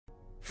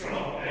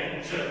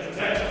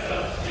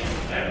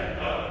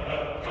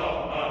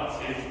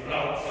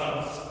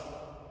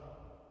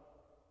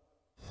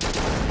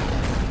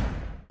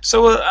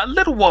So a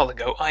little while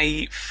ago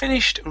I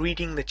finished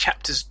reading the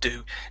chapters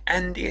due,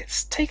 and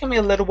it's taken me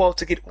a little while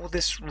to get all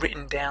this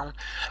written down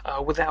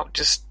without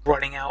just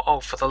writing out, oh,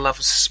 for the love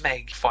of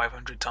Smeg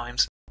 500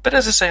 times. But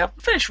as I say, I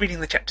finished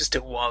reading the chapters due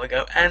a while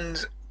ago,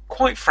 and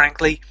quite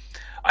frankly,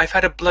 I've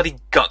had a bloody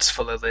guts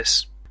full of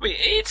this.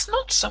 It's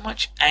not so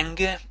much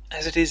anger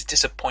as it is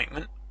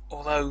disappointment,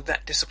 although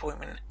that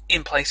disappointment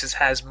in places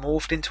has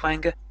morphed into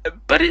anger.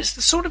 But it's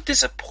the sort of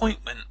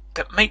disappointment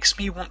that makes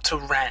me want to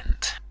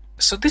rant.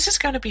 So this is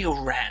going to be a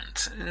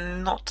rant,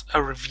 not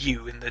a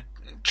review in the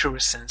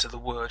truest sense of the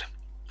word,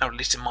 or at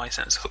least in my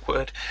sense of the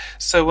word.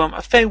 So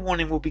a fair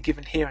warning will be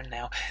given here and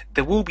now.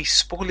 There will be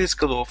spoilers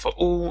galore for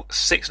all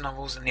 6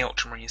 novels in the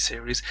Ultramarines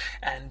series,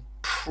 and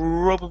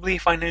probably,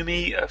 if I know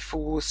me,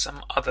 for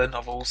some other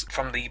novels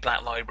from the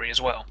Black Library as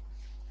well.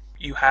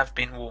 You have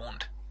been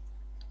warned.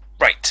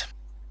 Right.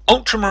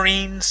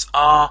 Ultramarines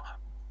are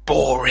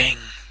boring.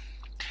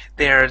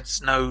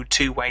 There's no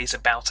two ways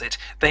about it.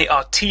 They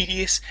are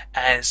tedious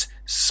as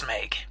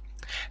Smeg.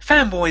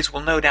 Fanboys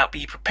will no doubt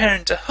be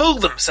preparing to hurl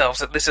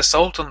themselves at this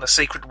assault on the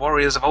sacred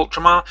warriors of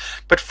Ultramar,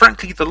 but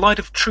frankly the light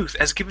of truth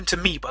as given to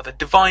me by the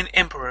divine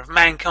emperor of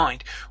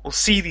mankind will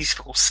see these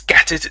fools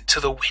scattered to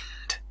the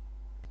wind.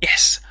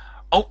 Yes,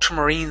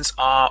 Ultramarines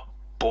are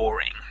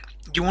boring.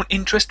 You want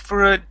interest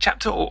for a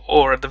chapter,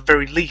 or at the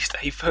very least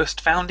a first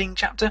founding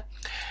chapter?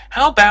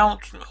 How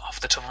about,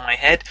 off the top of my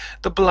head,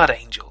 the Blood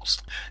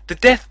Angels? The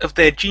death of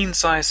their gene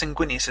sire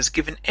Sanguinius has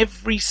given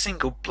every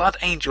single Blood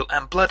Angel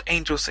and Blood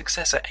Angel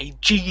successor a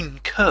gene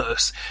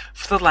curse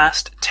for the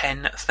last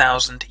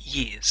 10,000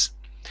 years.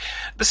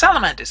 The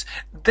Salamanders,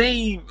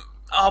 they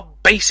are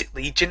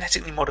basically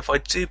genetically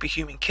modified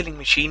superhuman killing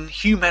machine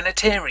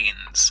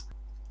humanitarians.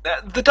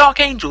 The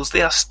Dark Angels,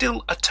 they are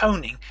still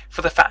atoning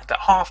for the fact that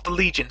half the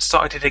Legion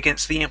sided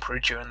against the Emperor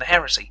during the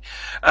heresy.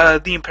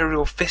 The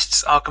Imperial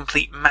Fists are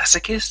complete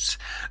masochists.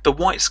 The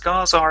White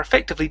Scars are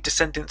effectively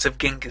descendants of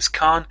Genghis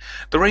Khan.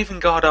 The Raven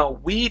Guard are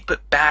weird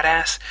but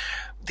badass.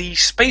 The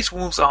Space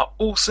Wolves are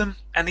awesome.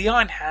 And the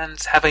Iron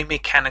Hands have a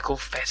mechanical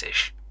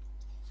fetish.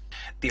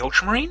 The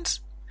Ultramarines?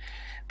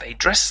 They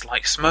dress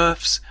like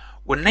Smurfs,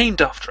 were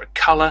named after a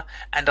colour,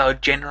 and are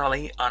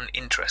generally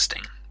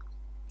uninteresting.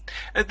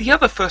 The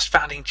other first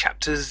founding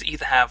chapters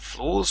either have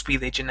flaws, be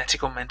they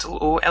genetic or mental,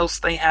 or else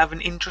they have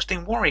an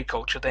interesting warrior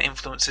culture that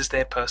influences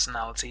their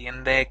personality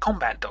and their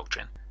combat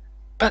doctrine.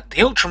 But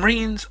the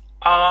Ultramarines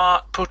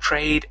are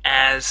portrayed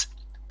as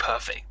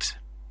perfect.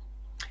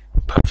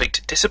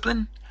 Perfect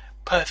discipline,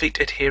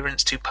 perfect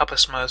adherence to Papa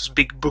Smurf's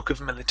big book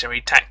of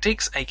military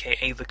tactics,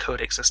 aka the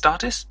Codex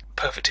Astartes,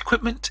 perfect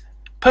equipment,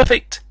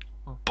 perfect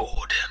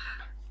boredom.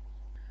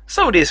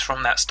 So it is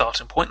from that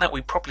starting point that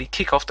we properly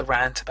kick off the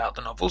rant about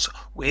the novels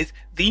with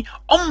the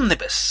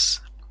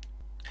omnibus.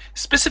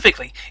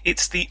 Specifically,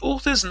 it's the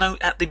author's note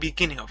at the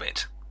beginning of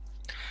it.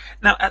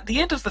 Now, at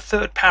the end of the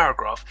 3rd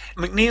paragraph,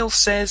 McNeill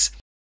says,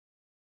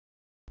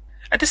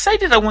 I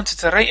decided I wanted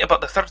to write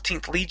about the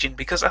 13th Legion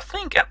because I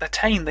think at the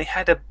time they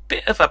had a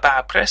bit of a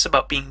bad press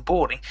about being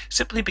boring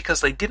simply because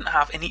they didn't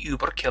have any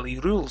uber-killy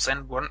rules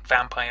and weren't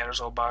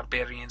vampires or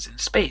barbarians in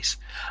space.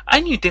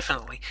 I knew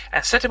differently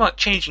and set about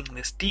changing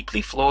this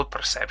deeply flawed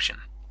perception.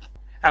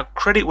 Now,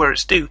 credit where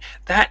it's due,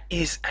 that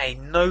is a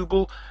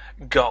noble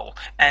goal,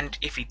 and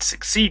if he'd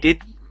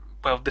succeeded,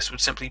 well, this would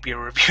simply be a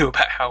review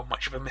about how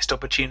much of a missed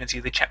opportunity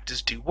the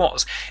chapters due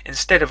was,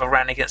 instead of a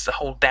rant against the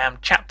whole damn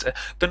chapter,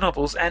 the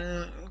novels,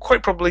 and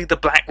quite probably the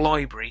Black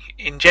Library,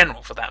 in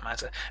general for that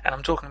matter. And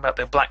I'm talking about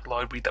the Black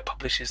Library that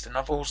publishes the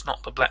novels,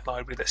 not the Black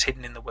Library that's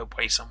hidden in the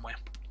webway somewhere.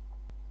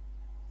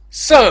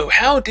 So,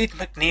 how did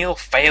McNeill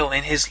fail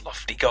in his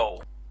lofty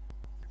goal?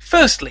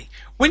 Firstly,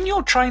 when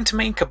you're trying to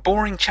make a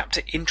boring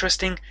chapter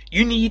interesting,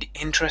 you need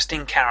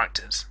interesting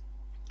characters.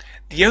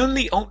 The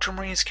only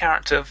Ultramarines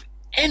character of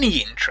any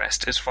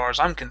interest, as far as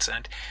I'm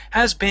concerned,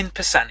 has been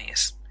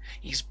Pausanias.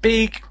 He's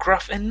big,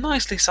 gruff, and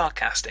nicely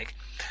sarcastic.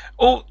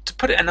 Or, to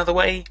put it another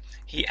way,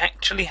 he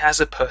actually has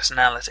a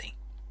personality.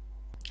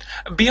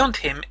 Beyond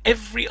him,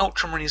 every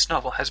Ultramarines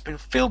novel has been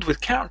filled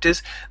with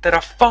characters that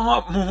are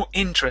far more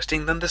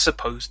interesting than the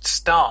supposed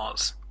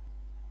stars.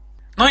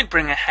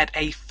 Nightbringer had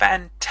a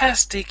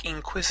fantastic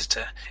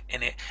Inquisitor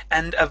in it,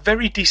 and a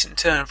very decent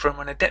turn from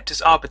an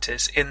Adeptus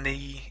Arbitis in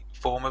the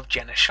form of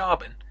Jenna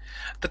Sharban.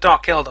 The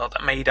Dark Eldar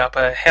that made up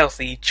a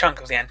healthy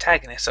chunk of the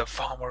antagonists are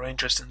far more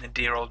interesting than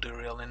dear old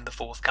Uriel in the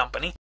 4th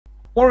Company.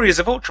 Warriors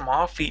of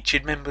Ultramar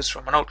featured members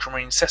from an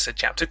Ultramarine Cessor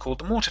chapter called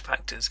the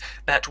Mortifactors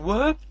that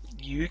were,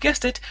 you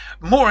guessed it,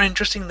 more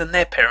interesting than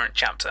their parent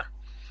chapter.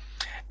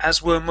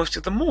 As were most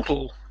of the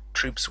mortal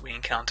troops we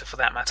encounter for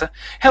that matter.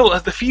 Hell,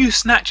 the few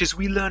snatches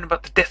we learn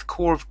about the Death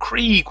Corps of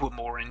Krieg were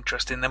more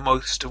interesting than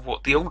most of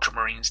what the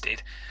Ultramarines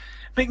did.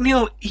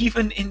 McNeill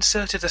even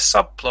inserted a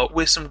subplot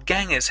where some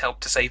gangers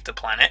helped to save the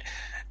planet,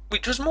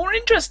 which was more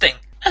interesting.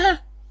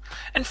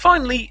 And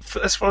finally,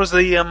 as far as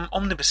the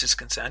omnibus is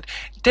concerned,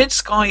 Dead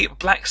Sky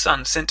Black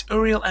Sun sent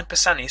Uriel and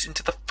Pausanias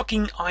into the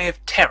fucking Eye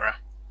of Terror.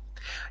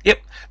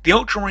 Yep, the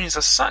Ultramarines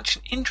are such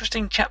an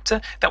interesting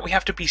chapter that we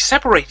have to be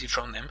separated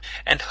from them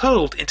and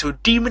hurled into a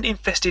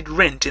demon-infested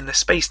rent in the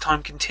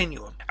space-time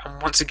continuum.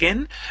 And once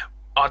again,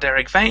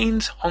 Arderic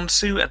Vanes,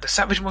 Honsu, and the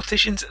Savage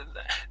Morticians,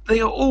 they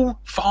are all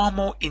far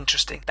more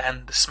interesting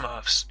than the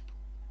Smurfs.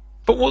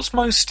 But what's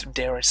most,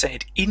 dare I say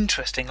it,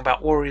 interesting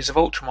about Warriors of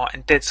Ultramar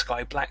and Dead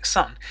Sky Black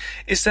Sun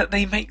is that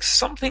they make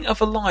something of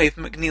a live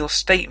McNeill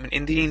statement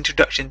in the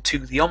introduction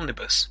to the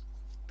omnibus.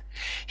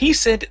 He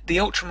said the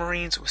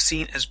Ultramarines were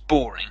seen as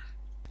boring,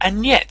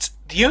 and yet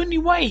the only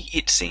way,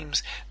 it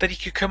seems, that he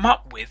could come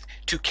up with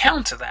to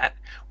counter that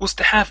was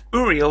to have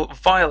Uriel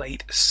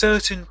violate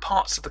certain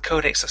parts of the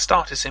Codex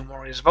Astartes in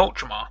Warriors of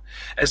Ultramar,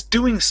 as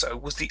doing so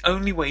was the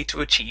only way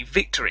to achieve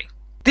victory.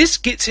 This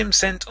gets him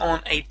sent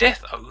on a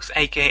death oath,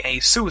 aka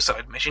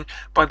suicide mission,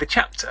 by the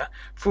chapter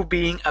for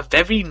being a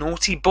very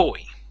naughty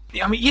boy.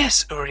 I mean,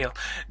 yes, Uriel,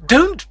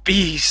 don't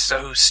be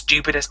so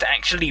stupid as to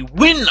actually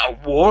win a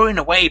war in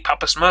a way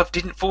Papa Smurf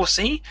didn't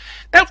foresee.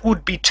 That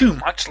would be too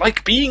much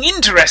like being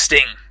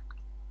interesting.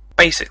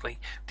 Basically,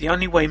 the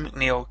only way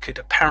McNeill could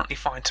apparently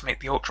find to make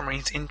the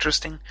Ultramarines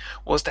interesting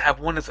was to have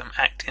one of them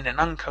act in an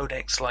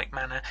uncodex-like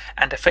manner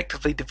and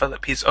effectively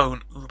develop his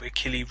own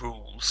uber-killy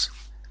rules.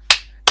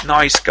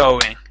 Nice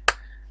going.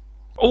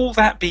 All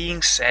that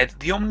being said,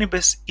 the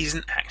omnibus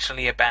isn't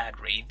actually a bad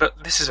read,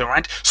 but this is a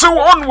rant, so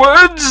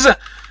onwards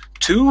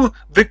to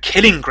the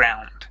killing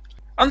ground.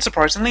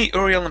 Unsurprisingly,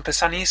 Uriel and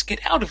Pausanias get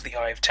out of the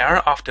Eye of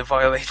Terror after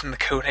violating the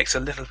Codex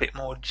a little bit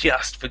more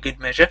just for good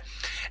measure,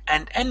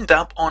 and end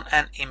up on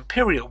an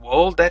Imperial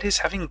world that is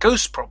having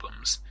ghost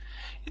problems.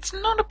 It's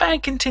not a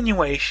bad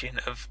continuation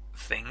of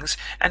things,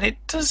 and it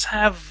does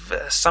have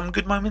some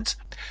good moments,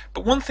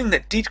 but one thing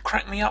that did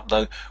crack me up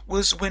though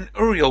was when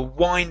Uriel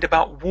whined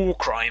about war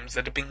crimes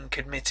that had been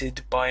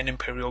committed by an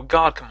Imperial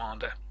Guard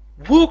commander.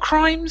 War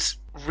crimes?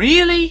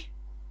 Really?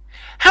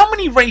 How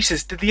many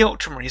races did the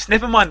Ultramarines,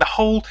 never mind the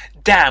whole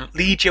damn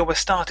Legio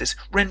Astartes,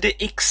 render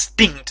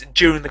extinct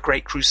during the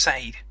Great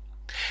Crusade?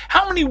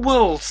 How many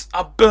worlds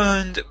are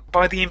burned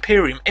by the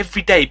Imperium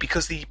every day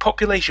because the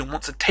population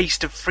wants a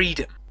taste of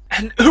freedom?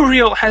 And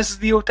Uriel has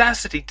the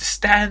audacity to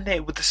stand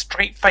there with a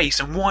straight face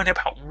and whine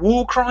about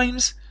war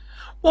crimes?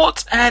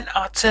 What an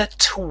utter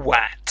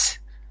twat.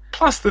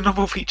 Plus, the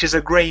novel features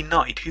a Grey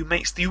Knight who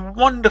makes the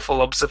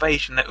wonderful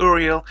observation that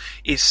Uriel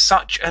is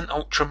such an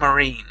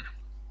Ultramarine.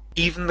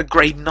 Even the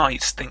Grey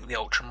Knights think the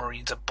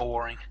Ultramarines are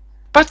boring.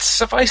 But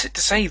suffice it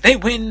to say, they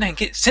win and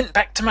get sent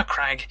back to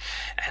Macragge,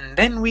 and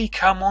then we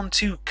come on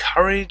to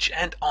Courage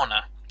and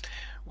Honour,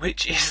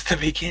 which is the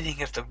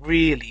beginning of the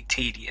really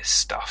tedious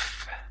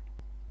stuff.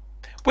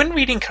 When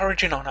reading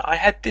Courage and Honour, I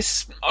had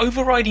this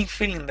overriding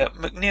feeling that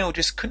McNeill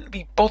just couldn't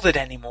be bothered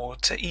anymore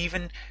to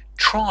even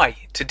try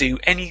to do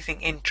anything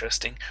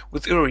interesting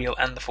with Uriel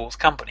and the Fourth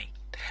Company.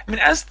 I mean,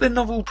 as the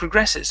novel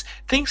progresses,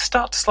 things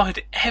start to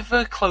slide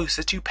ever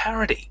closer to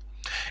parody.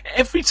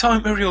 Every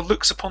time Uriel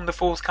looks upon the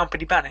Fourth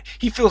Company banner,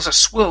 he feels a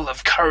swill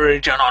of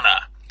courage and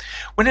honour.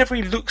 Whenever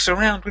he looks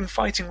around when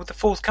fighting with the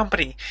Fourth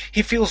Company,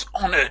 he feels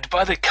honoured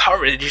by the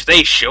courage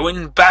they show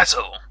in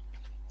battle.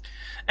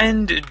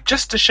 And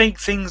just to shake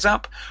things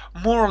up,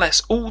 more or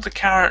less all the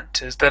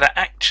characters that are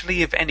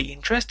actually of any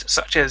interest,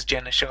 such as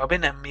Jenna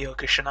Sharbin and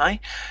Miyoka Shanai,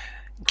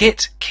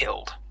 get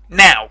killed.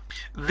 Now,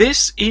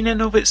 this in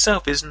and of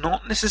itself is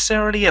not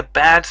necessarily a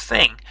bad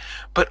thing,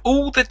 but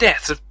all the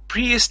deaths of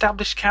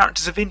pre-established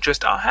characters of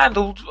interest are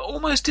handled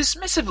almost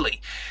dismissively.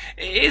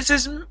 It's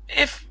as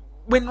if,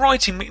 when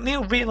writing,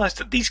 McNeill realised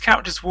that these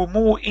characters were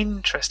more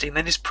interesting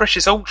than his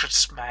precious Ultra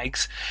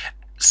Smags,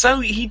 so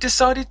he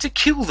decided to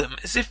kill them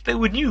as if they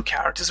were new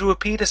characters who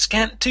appeared a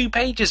scant 2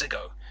 pages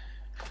ago.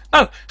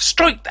 No,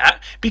 strike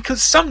that,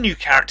 because some new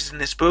characters in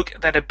this book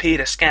that appeared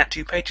a scant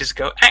 2 pages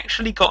ago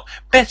actually got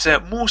better,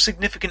 more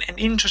significant and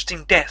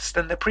interesting deaths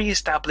than the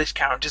pre-established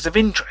characters of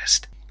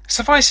interest.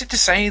 Suffice it to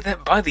say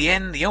that by the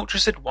end the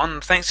Ultras had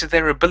won thanks to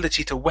their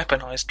ability to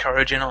weaponize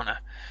courage and honour.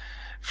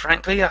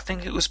 Frankly, I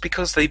think it was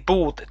because they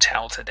bored the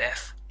Tau to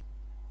death.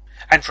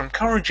 And from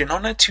Courage and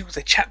Honour to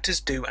The Chapters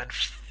Do, and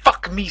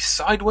fuck me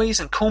sideways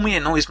and call me a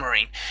noise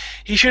marine.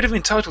 He should have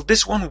entitled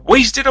this one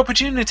Wasted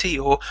Opportunity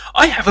or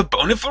I Have a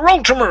Boner for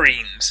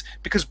Ultramarines,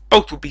 because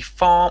both would be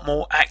far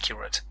more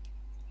accurate.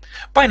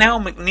 By now,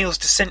 McNeill's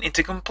descent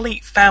into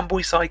complete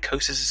fanboy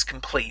psychosis is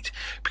complete,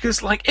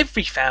 because like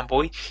every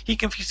fanboy, he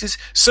confuses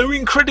so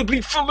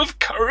incredibly full of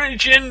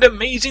courage and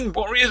amazing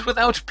warriors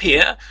without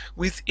peer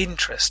with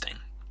interesting.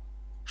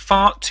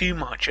 Far too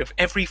much of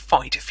every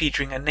fight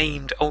featuring a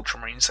named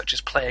Ultramarine such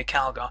as Player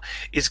Calgar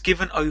is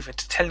given over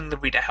to telling the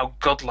reader how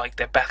godlike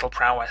their battle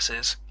prowess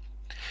is.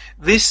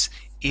 This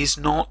is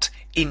not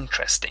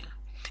interesting.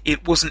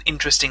 It wasn't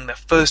interesting the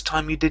first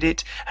time you did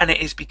it, and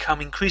it has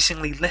become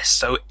increasingly less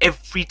so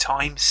every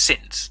time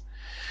since.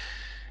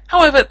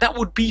 However, that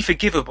would be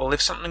forgivable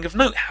if something of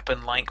note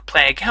happened, like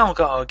Player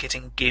Calgar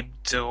getting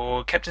gibbed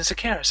or Captain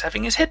Sakaris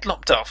having his head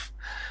lopped off.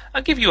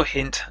 I'll give you a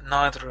hint,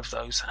 neither of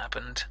those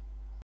happened.